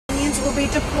will be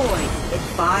deployed in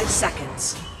 5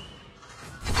 seconds.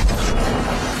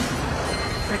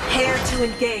 Prepare to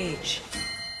engage.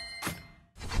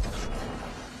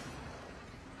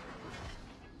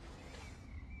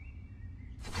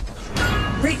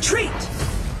 Retreat!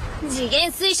 次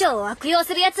元水晶を悪用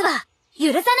する奴は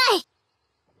許さない。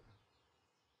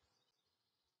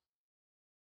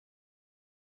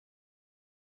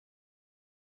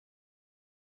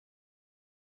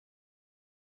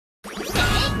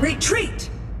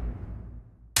Retreat!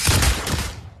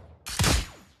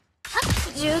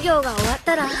 授業が終わっ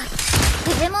たらデ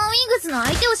ーモンウィングスの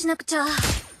相手をしなくちゃ。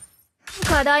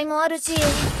課題もあるし、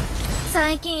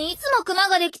最近いつもクマ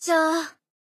ができちゃう。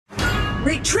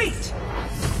Retreat!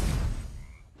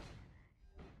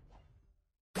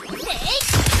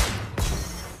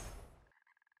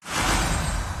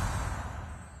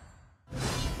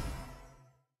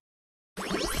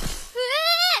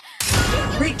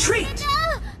 Retreat!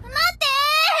 待って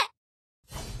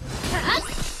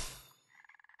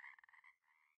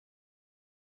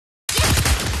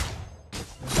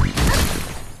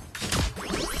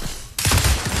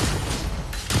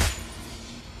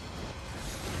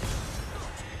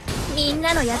みん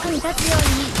なの役に立つよ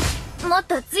うにもっ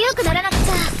と強くならなくちゃ。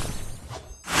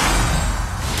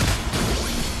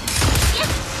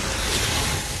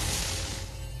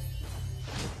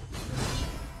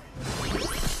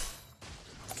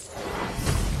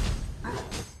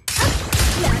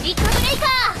ラビットブレイカ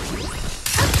ー。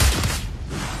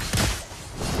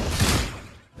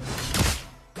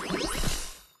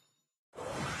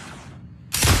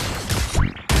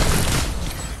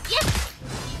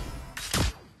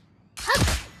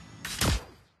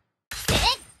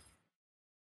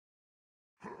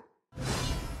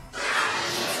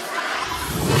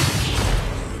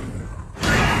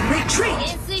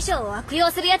水晶を悪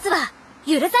用する奴は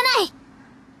許さない。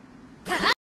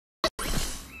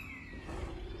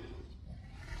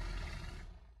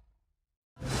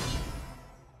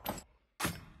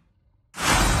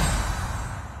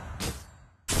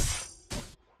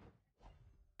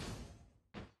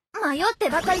迷って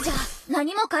ばかりじゃ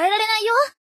何も変えられないよ。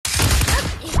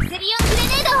エクセリオングレネ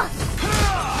ー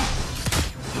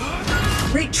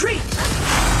ド。 Retreat!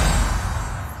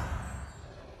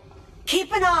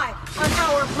 Keep an eye on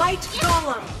our light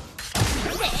golem.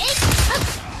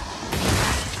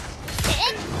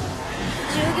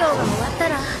 授業が終わった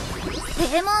ら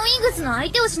デーモンウィングスの相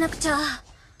手をしなくちゃ。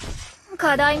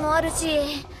課題もある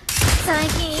し、最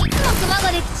近いつもクマ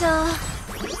ができちゃう。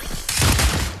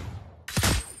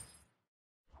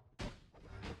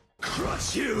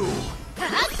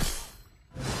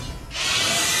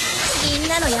みん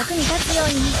なの役に立つよう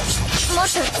にもっ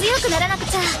と強くならなく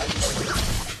ちゃ。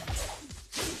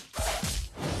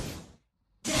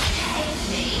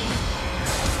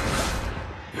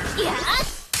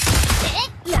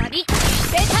ラビット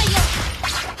出たよ。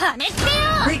跳ねつけよ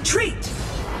う。 Retreat!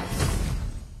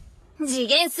 次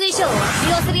元水晶を悪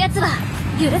用する奴は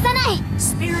許さない。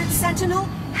 Spirit Sentinel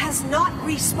has not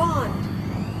respawned.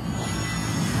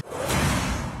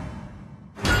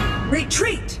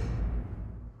 Retreat!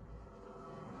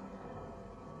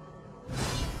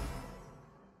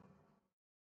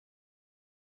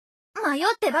 迷っ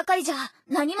てばかりじゃ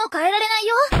何も変えられない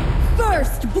よ。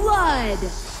 First blood!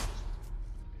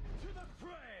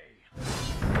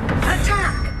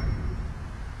 Attack!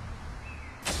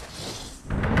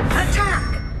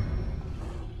 Attack!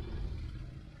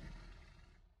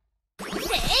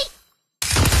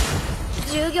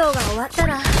 授業が終わった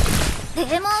らデ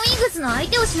ーモンウィングスの相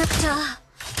手をしなくちゃ。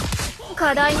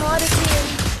課題もあるし、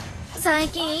最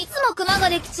近いつもクマが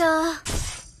できちゃう。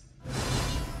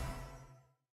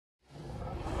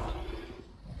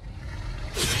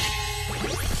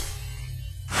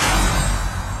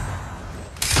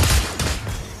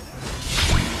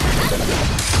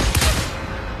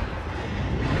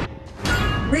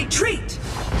Retreat!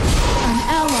 An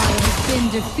ally has been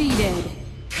defeated.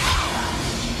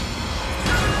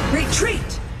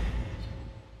 Retreat!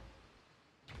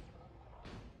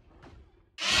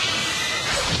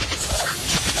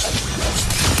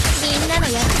 みんなの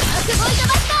役がすごい飛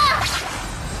ばした。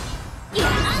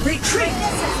Retreat!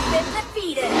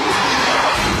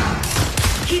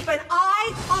 Keep an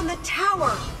eye on the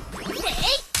tower.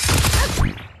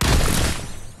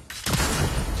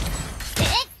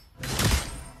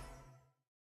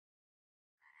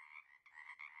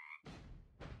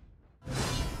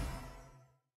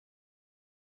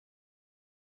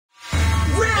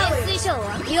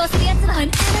 An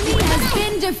enemy has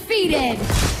been defeated.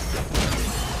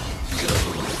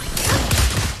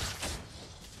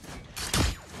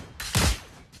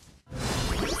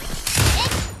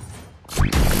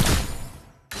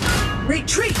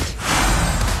 Retreat!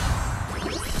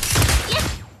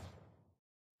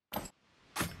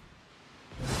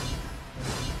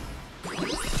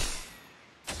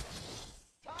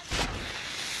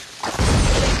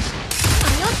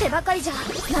 Ayot ってばかりじゃ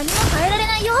何も変えられ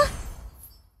ないよ。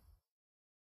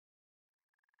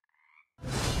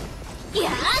い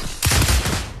や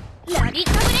ー、ラビッ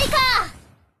トブレイカ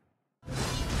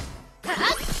ー。は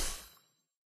っ。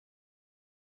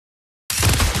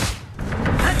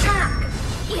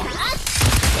いやー、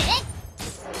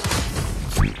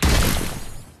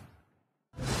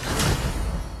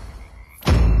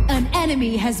An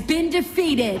enemy has been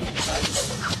defeated.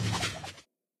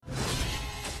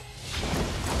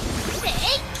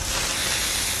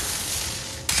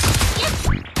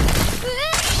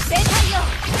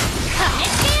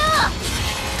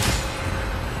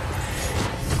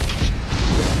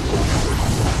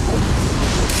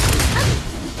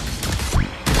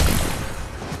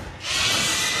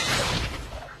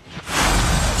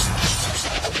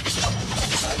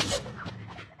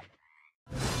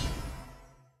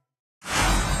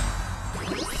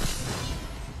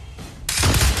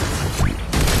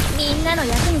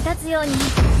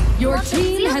 Your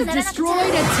team has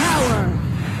destroyed a tower.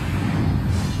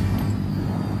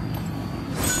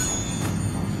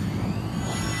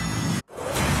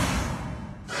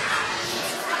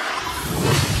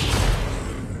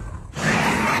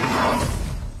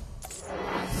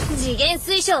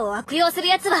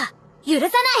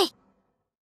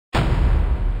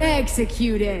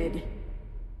 Executed.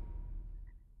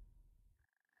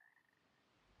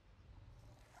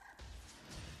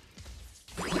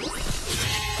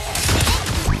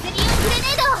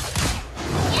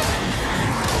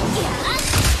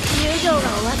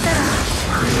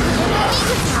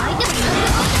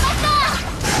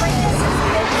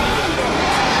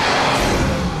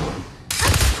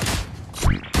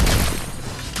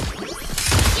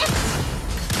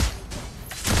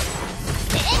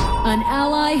 An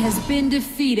ally has been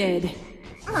defeated.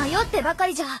 迷ってばか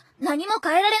りじゃ何も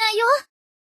変えられないよ。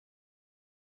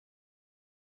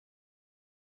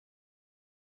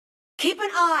Keep an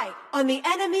eye on the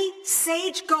enemy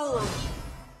Sage Golem.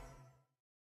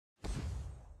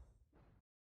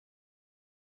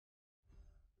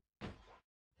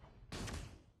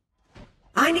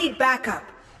 I need backup.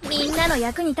 みんなの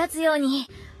役に立つように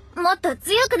もっと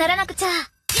強くならなくちゃ。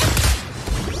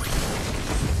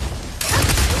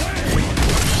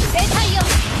出たよ。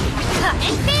帰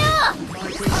ってよ。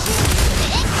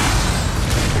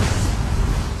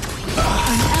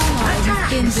An ally has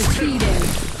been defeated.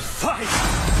 Fight!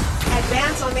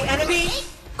 Advance on the enemy.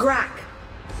 Grak.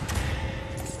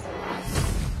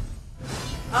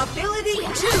 Ability 2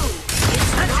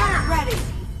 is not ready.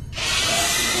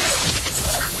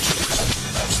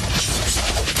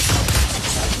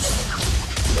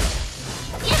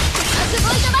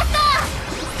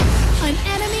 An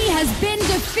enemy has been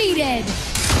defeated.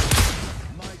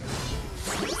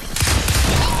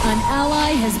 An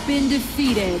ally has been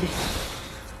defeated.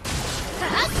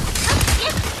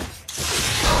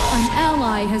 An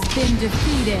ally has been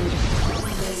defeated.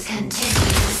 This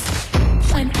continues.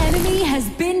 An enemy has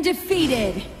been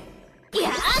defeated.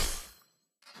 Yeah.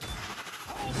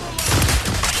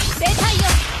 出たよ。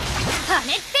跳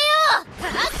ねってよ。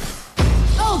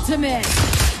Ultimate.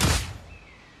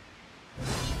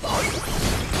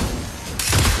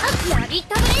 ラビッ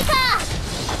トブレイカー。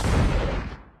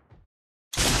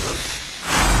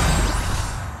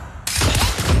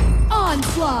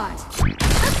Onslaught.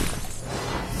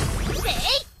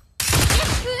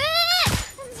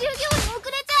 授業に遅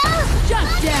れちゃう。 Shut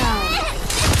down.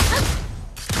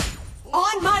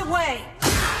 On my way.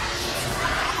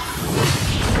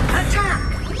 Attack!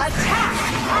 Attack!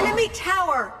 Enemy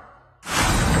tower.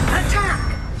 Attack!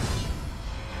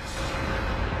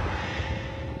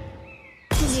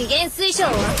 次元水晶を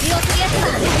悪用するやつは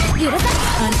許さない。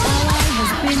 An ally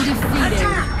has been defeated.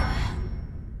 Attack!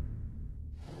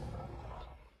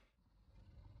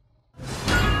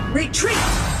 Retreat!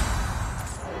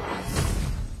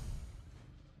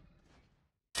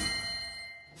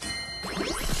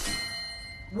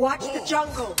 Watch the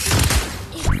jungle.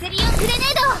 エクセリオングレネ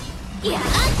ード。いや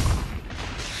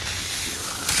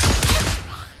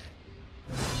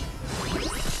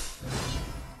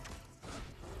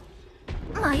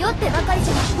迷ってばかり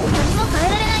じゃ何も変え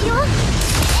られないよ。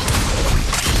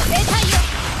出たよ。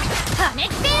跳ねっ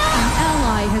てよ。 An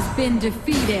ally has been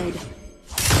defeated.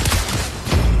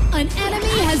 An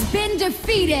enemy has been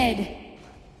defeated.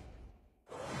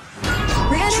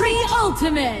 Enemy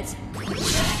ultimate.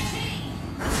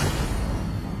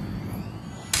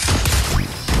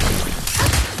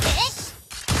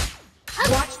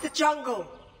 Watch the jungle.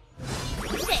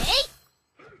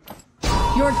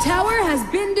 Your tower has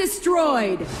been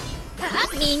destroyed.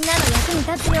 みんなの役に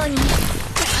立つようにダ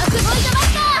ークボイドバ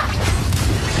スタ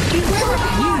ー You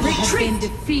have been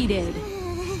defeated.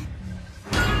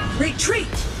 Retreat!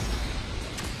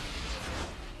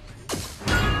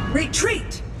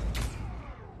 Retreat!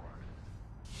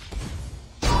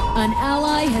 An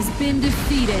ally has been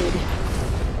defeated.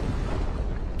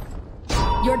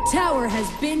 Your tower has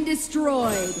been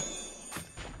destroyed.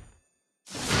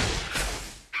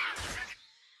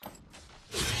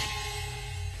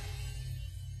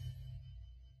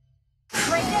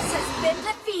 Kratos has been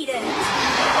defeated!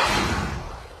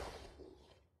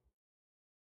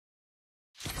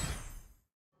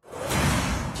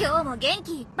 今日も元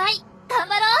気いっぱい頑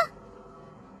張ろ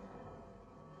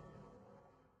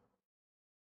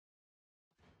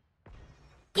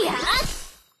うやっ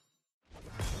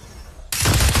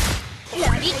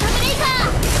ラビットブレイカ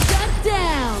ー Shut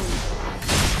down.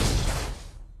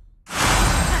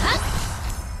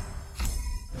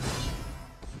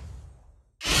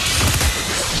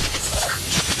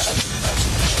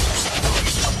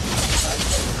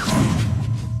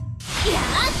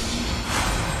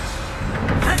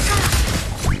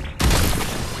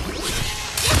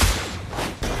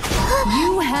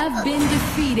 You have been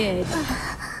defeated.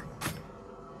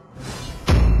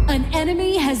 An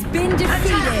enemy has been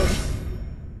defeated.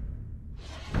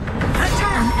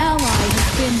 An ally has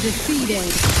been defeated.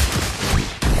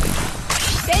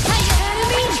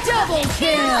 Enemy double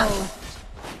kill.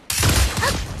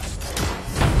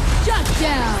 Shut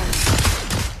down.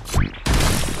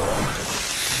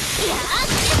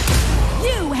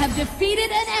 You have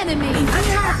defeated an enemy.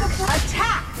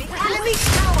 Attack the enemy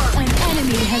tower! An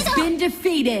enemy has been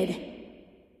defeated.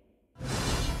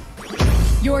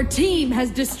 Your team has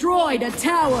destroyed a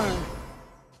tower.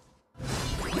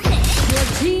 Your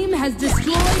team has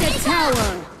destroyed a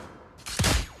tower.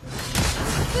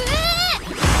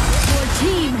 Your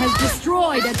team has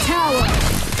destroyed a tower.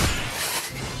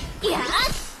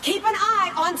 Keep an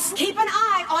eye on Slayer!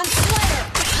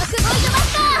 ダークボイドバ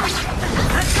スタ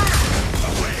ー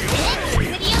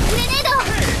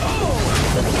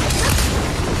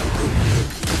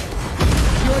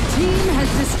Your team has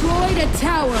destroyed a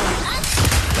tower.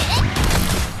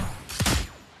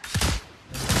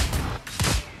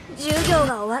 授業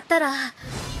が終わったら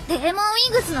デーモンウィ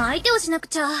ングスの相手をしなく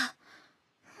ちゃ。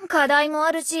課題も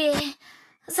あるし、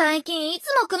最近い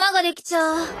つもクマができち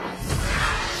ゃう。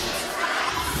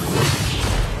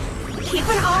Keep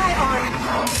an eye on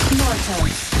Mortal.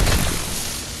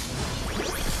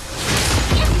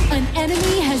 An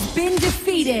enemy has been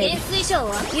defeated. 円錐章を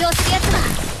悪用する奴は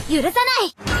許さ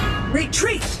ない。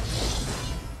 Retreat!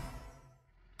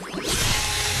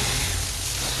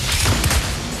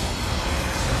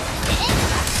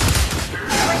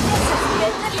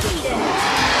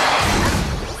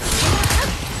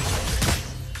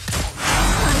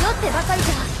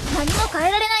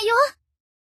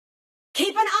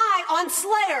 Keep an eye on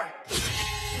Slayer!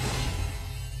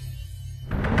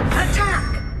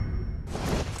 Attack!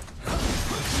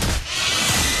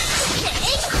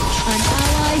 An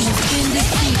ally has been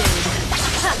defeated.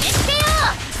 試してよ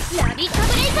ラビットブ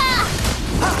レイカー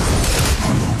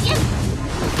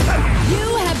You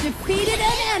have defeated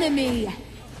an enemy.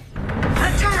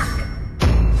 Attack!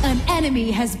 An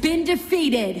enemy has been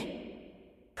defeated.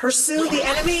 Pursue the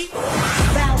enemy.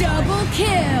 Double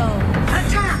kill.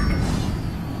 Attack!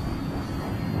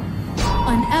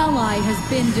 An ally has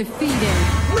been defeated.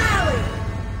 Rally!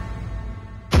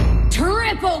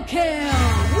 Triple kill.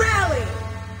 Rally!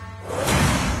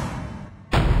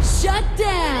 Shut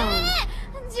down.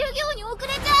 授業に遅れ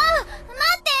ちゃう待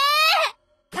って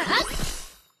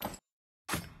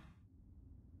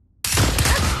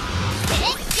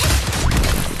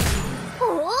お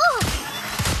お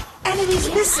Enemies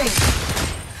missing!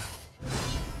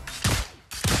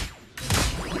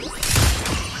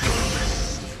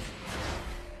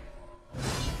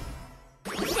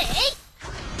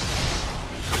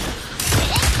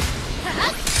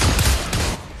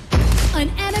 An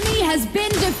enemy has been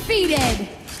defeated.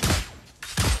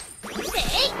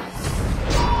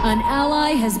 An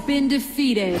ally has been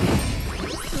defeated.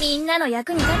 みんなの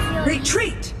役に立つように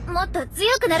Retreat! もっと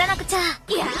強くならなくちゃやっ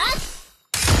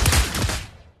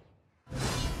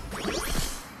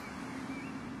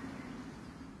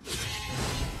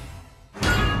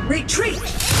Retreat!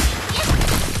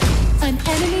 An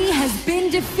enemy has been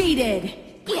defeated.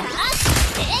 やっ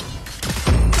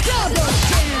Double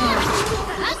kill.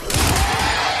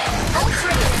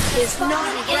 Is not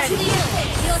利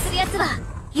ready! 用するやつは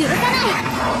許さな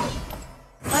い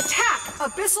Attack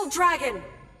Abyssal Dragon!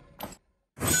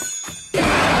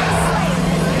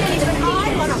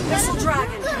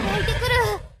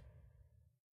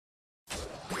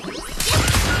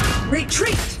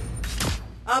 Retreat!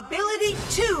 Ability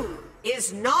 2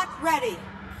 is not ready.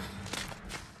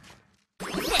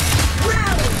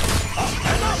 Rally!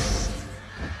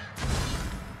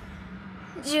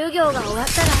 授業が終わっ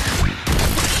たら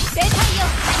出たいよ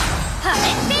は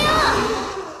めって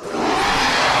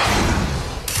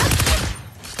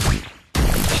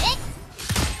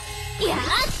よやっ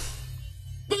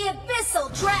The Abyssal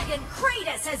Dragon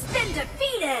Kratos has been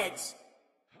defeated!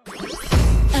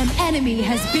 An enemy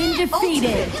has been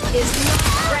defeated. Ultimate is not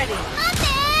ready. 待って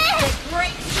The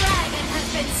Great Dragon has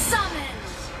been summoned!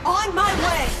 On my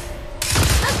way!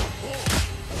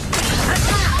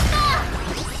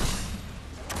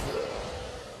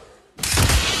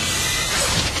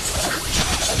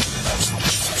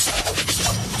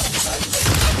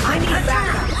 I need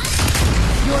backup!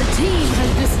 Your team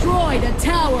has destroyed a みん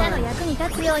なの tower. 役に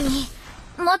立つように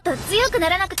もっと強くな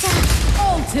らなくちゃ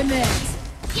Ultimate. や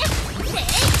っ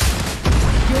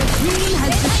Your team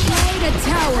has destroyed a は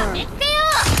tower. めってよ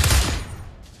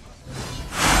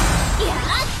やっ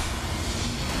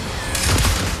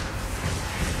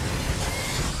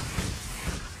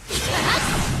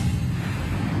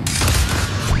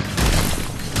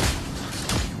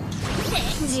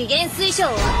次元水晶を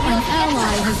An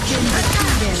ally has been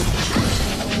defeated.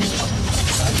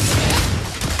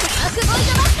 ダークボイ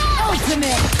ドバスタ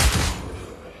Ultimate.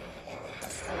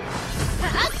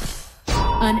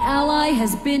 An ally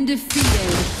has been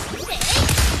defeated.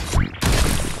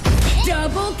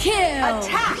 Double kill.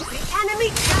 Attack the enemy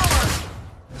tower!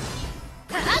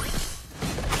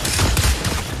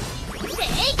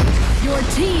 Your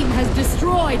team has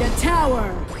destroyed a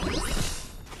tower.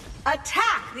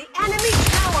 Attack the enemy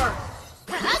tower!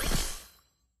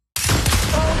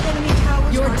 All enemy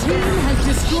towers Your are team down. has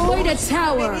destroyed a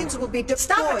tower. Minions will be deployed.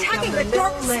 Stop attacking the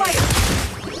dark spider!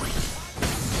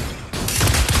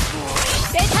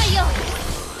 出たいよ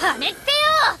はめって